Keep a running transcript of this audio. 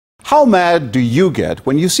How mad do you get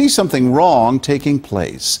when you see something wrong taking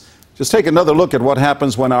place? Just take another look at what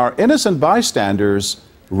happens when our innocent bystanders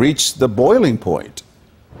reach the boiling point.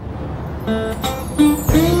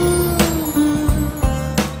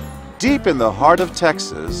 Deep in the heart of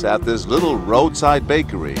Texas, at this little roadside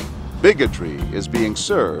bakery, bigotry is being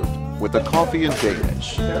served with the coffee and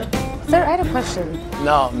Danish. Sir, I had a question.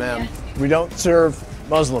 No, ma'am. We don't serve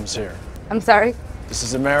Muslims here. I'm sorry? This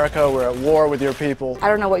is America. We're at war with your people. I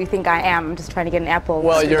don't know what you think I am. I'm just trying to get an apple.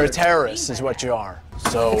 Well, you're a terrorist is what you are.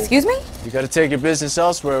 So... Excuse me? You got to take your business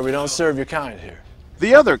elsewhere. We don't serve your kind here.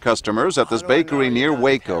 The other customers at this bakery near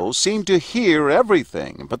Waco seem to hear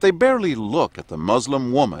everything, but they barely look at the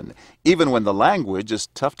Muslim woman, even when the language is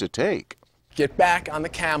tough to take. Get back on the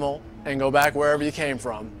camel and go back wherever you came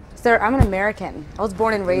from. Sir, I'm an American. I was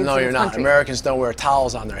born and raised in this country. No, you're not. Americans don't wear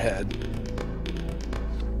towels on their head.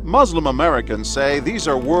 Muslim Americans say these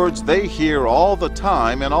are words they hear all the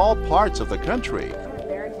time in all parts of the country.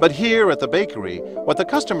 But here at the bakery, what the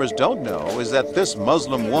customers don't know is that this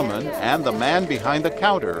Muslim woman and the man behind the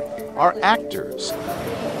counter are actors.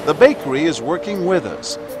 The bakery is working with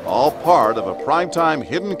us, all part of a primetime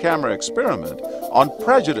hidden camera experiment on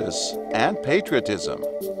prejudice and patriotism.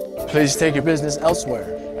 Please take your business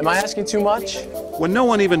elsewhere. Am I asking too much? When no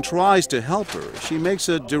one even tries to help her, she makes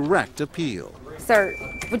a direct appeal. Sir,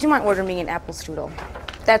 would you mind ordering me an apple strudel?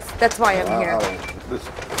 That's why I'm here.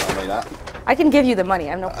 I can give you the money.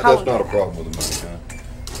 I have no problem. That's not a problem with the money,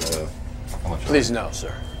 huh? How much? Please no,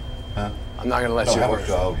 sir. Huh? I'm not going to let you How order. much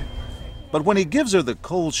do I owe you? But when he gives her the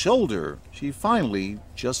cold shoulder, she finally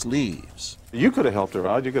just leaves. You could have helped her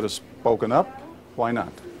out. You could have spoken up. Why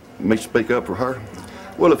not? Me speak up for her?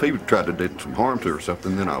 Well, if he would try to do some harm to her or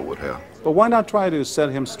something, then I would have. But why not try to set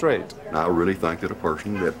him straight? I really think that a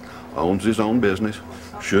person that owns his own business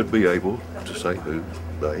should be able to say who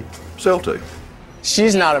they sell to.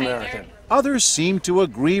 She's not American. Others seem to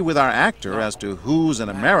agree with our actor as to who's an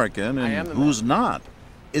American and who's not.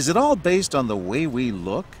 Is it all based on the way we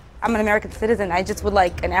look? I'm an American citizen. I just would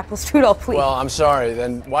like an apple strudel, please. Well, I'm sorry.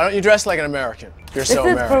 Then why don't you dress like an American? You're so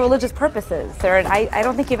American. This is for religious purposes, sir, and I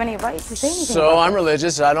don't think you have any right to say anything So about I'm this.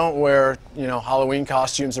 religious. I don't wear, Halloween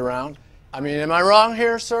costumes around. I mean, am I wrong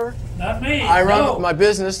here, sir? Not me. I run my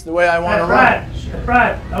business the way I want to run. That's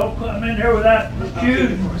right. Don't come in here without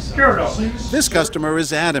shoes and shirt on. This customer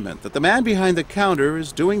is adamant that the man behind the counter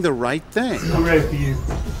is doing the right thing. I'm ready for you.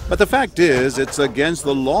 But the fact is, it's against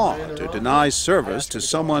the law to deny service to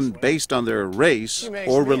someone based on their race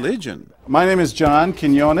or religion. My name is John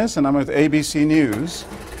Quinones, and I'm with ABC News.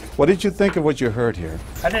 What did you think of what you heard here?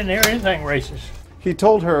 I didn't hear anything racist. He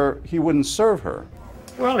told her he wouldn't serve her.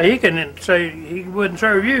 Well, he can say he wouldn't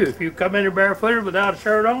serve you if you come in here barefooted without a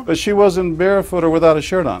shirt on. But she wasn't barefoot or without a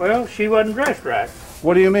shirt on. Well, she wasn't dressed right.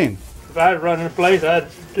 What do you mean? If I was running a place, I'd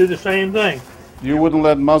do the same thing. You wouldn't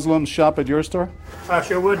let Muslims shop at your store? I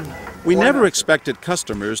sure wouldn't. We never expected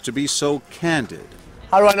customers to be so candid.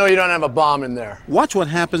 How do I know you don't have a bomb in there? Watch what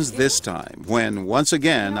happens this time when, once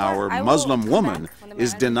again, our Muslim woman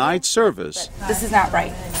is denied service. This is not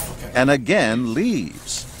right. And again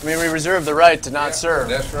leaves. I mean, we reserve the right to not serve.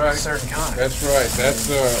 That's right. A certain kind. That's right. That's,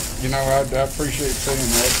 I appreciate seeing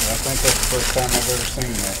that. I think that's the first time I've ever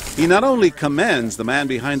seen that. He not only commends the man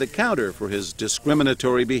behind the counter for his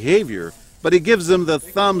discriminatory behavior, but he gives him the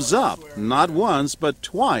thumbs up, not once, but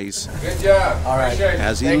twice. Good job. All right.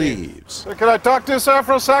 As he leaves. Sir, can I talk to you, sir,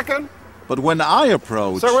 for a second? But when I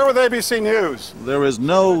approach, Sir, we're with ABC News. there is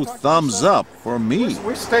no thumbs up for me.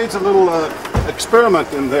 We staged a little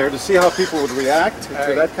experiment in there to see how people would react to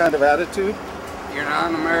that kind of attitude. You're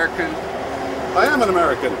not an American. I am an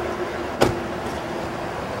American.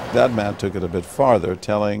 That man took it a bit farther,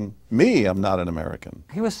 telling me I'm not an American.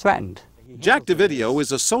 He was threatened. Jack DeVideo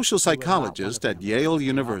is a social psychologist at Yale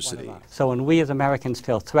University. So when we as Americans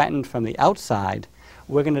feel threatened from the outside,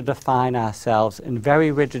 we're going to define ourselves in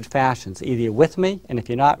very rigid fashions. Either you're with me, and if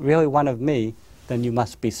you're not really one of me, then you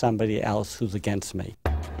must be somebody else who's against me.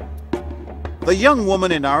 The young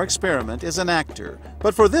woman in our experiment is an actor,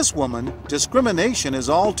 but for this woman, discrimination is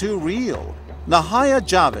all too real. Nahaya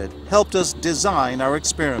Javed helped us design our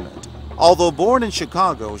experiment. Although born in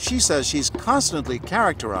Chicago, she says she's constantly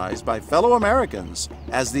characterized by fellow Americans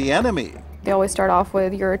as the enemy. They always start off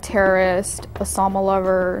with, you're a terrorist, Osama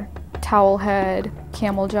lover, towel head,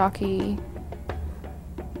 camel jockey,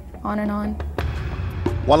 on and on.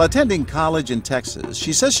 While attending college in Texas,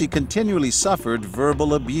 she says she continually suffered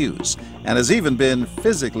verbal abuse and has even been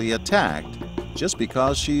physically attacked just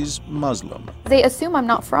because she's Muslim. They assume I'm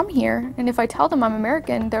not from here, and if I tell them I'm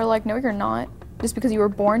American, they're like, no, you're not. Just because you were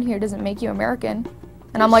born here doesn't make you American.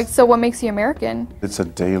 And I'm like, so what makes you American? It's a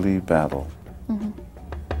daily battle.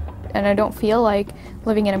 and I don't feel like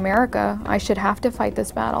living in America, I should have to fight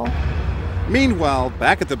this battle. Meanwhile,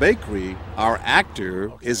 back at the bakery, our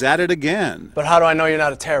actor is at it again. But how do I know you're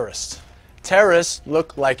not a terrorist? Terrorists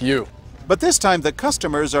look like you. But this time the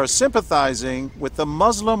customers are sympathizing with the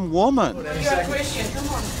Muslim woman. You're a Christian. Come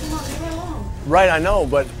on, leave me alone. Right, I know,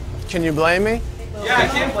 but can you blame me? Yeah, I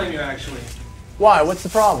can't blame you, actually. Why? What's the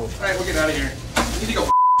problem? All right, we'll get out of here. You need to go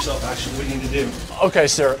yourself, actually, what you need to do. Okay,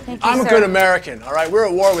 sir. Thank you, I'm a sir. good American, all right? We're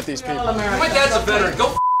at war with these people. My dad's a veteran.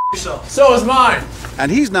 Go yourself. So is mine.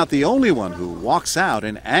 And he's not the only one who walks out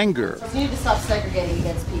in anger. You need to stop segregating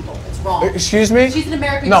against people. It's wrong. Excuse me? She's an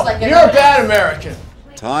American No, just like you're a bad American.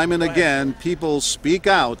 Time and again, people speak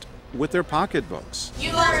out with their pocketbooks.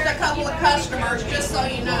 You lost a couple of customers, just so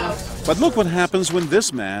you know. But look what happens when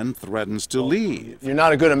this man threatens to leave. You're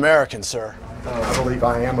not a good American, sir. I believe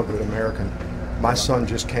I am a good American. My son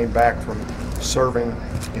just came back from serving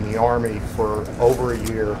in the Army for over a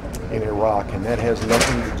year in Iraq, and that has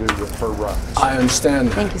nothing to do with her rights. I understand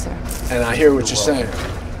that. Thank you, sir. And I hear what you're saying.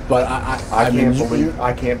 But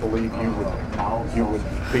I can't believe you would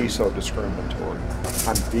be so discriminatory.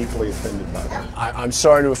 I'm deeply offended by that. I'm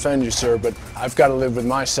sorry to offend you, sir, but I've got to live with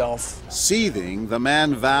myself. Seething, the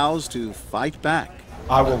man vows to fight back.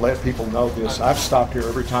 I will let people know this. I've stopped here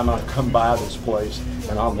every time I've come by this place,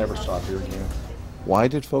 and I'll never stop here again. Why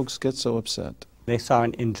did folks get so upset? They saw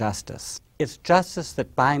an injustice. It's justice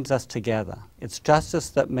that binds us together. It's justice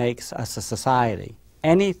that makes us a society.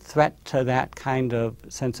 Any threat to that kind of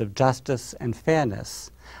sense of justice and fairness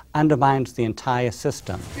undermines the entire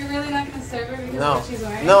system. You're really not going to serve her because of what she's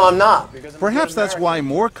wearing? No, I'm not. Perhaps that's why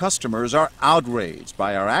more customers are outraged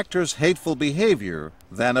by our actor's hateful behavior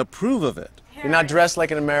than approve of it. You're not dressed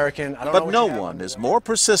like an American. I don't know But what no you have. one is more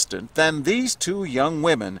persistent than these two young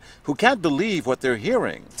women who can't believe what they're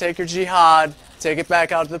hearing. Take your jihad, take it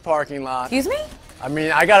back out to the parking lot. Excuse me? I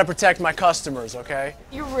mean, I gotta protect my customers, okay?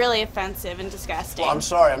 You're really offensive and disgusting. Well, I'm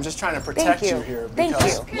sorry, I'm just trying to protect you here. Thank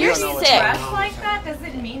because you. we You're don't know what's sick. going Dressed on. Like that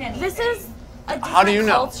doesn't mean anything. This is a different How do you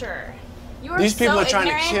know? culture. You are These people so are trying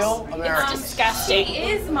to ignorant. kill Americans. It's disgusting. She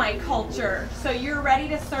is my culture. So you're ready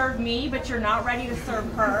to serve me, but you're not ready to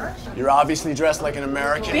serve her? You're obviously dressed like an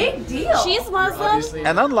American. Big deal. She's Muslim.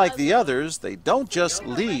 And unlike the others, they don't just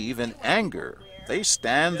leave in anger. They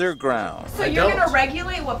stand their ground. So you're going to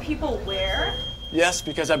regulate what people wear? Yes,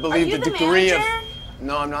 because I Are believe you the the degree manager? of...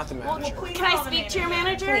 No, I'm not the manager. Can I speak to your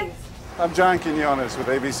manager? Please. I'm John Quinones with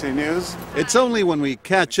ABC News. It's only when we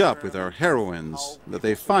catch up with our heroines that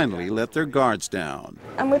they finally let their guards down.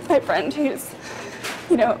 I'm with my friend who's,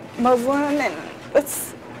 Muslim, and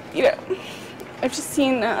that's, I've just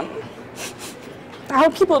seen how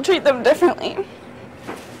people treat them differently,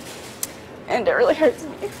 and it really hurts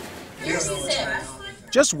me.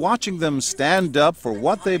 Just watching them stand up for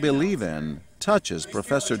what they believe in touches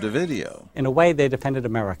Professor DeVideo. In a way, they defended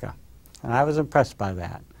America, and I was impressed by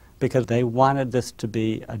that, because they wanted this to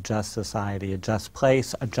be a just society, a just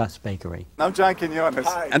place, a just bakery. I'm John Quinones.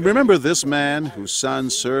 And remember this man whose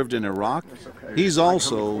son served in Iraq? He's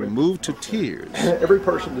also moved to tears. Every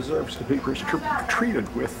person deserves to be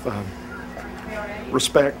treated with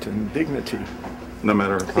respect and dignity. No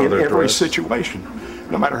matter how in they're every dressed. situation,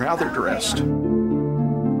 no matter how they're dressed.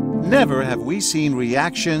 Never have we seen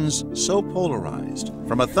reactions so polarized,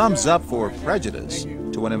 from a thumbs up for prejudice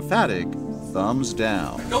to an emphatic thumbs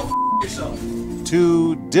down. Go yourself.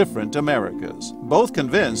 Two different Americas, both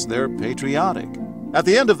convinced they're patriotic. At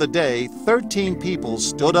the end of the day, 13 people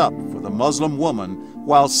stood up for the Muslim woman,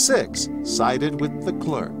 while 6 sided with the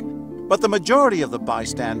clerk. But the majority of the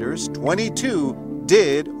bystanders, 22,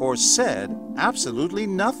 did or said absolutely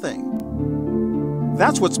nothing.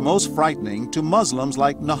 That's what's most frightening to Muslims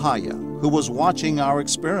like Nahaya, who was watching our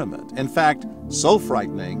experiment. In fact, so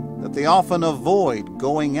frightening that they often avoid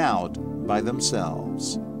going out by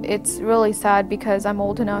themselves. It's really sad because I'm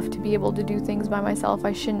old enough to be able to do things by myself.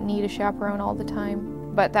 I shouldn't need a chaperone all the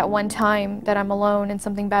time. But that one time that I'm alone and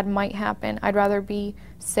something bad might happen, I'd rather be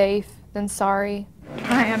safe than sorry.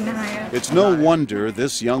 Hi, I'm Nahaya. It's no wonder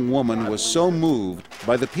this young woman was so moved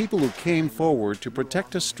by the people who came forward to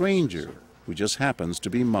protect a stranger who just happens to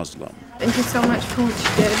be Muslim. Thank you so much for what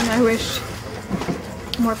you did, and I wish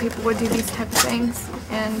more people would do these type of things.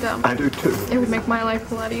 And I do too. It would make my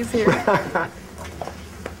life a lot easier.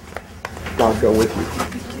 I'll go with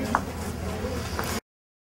you.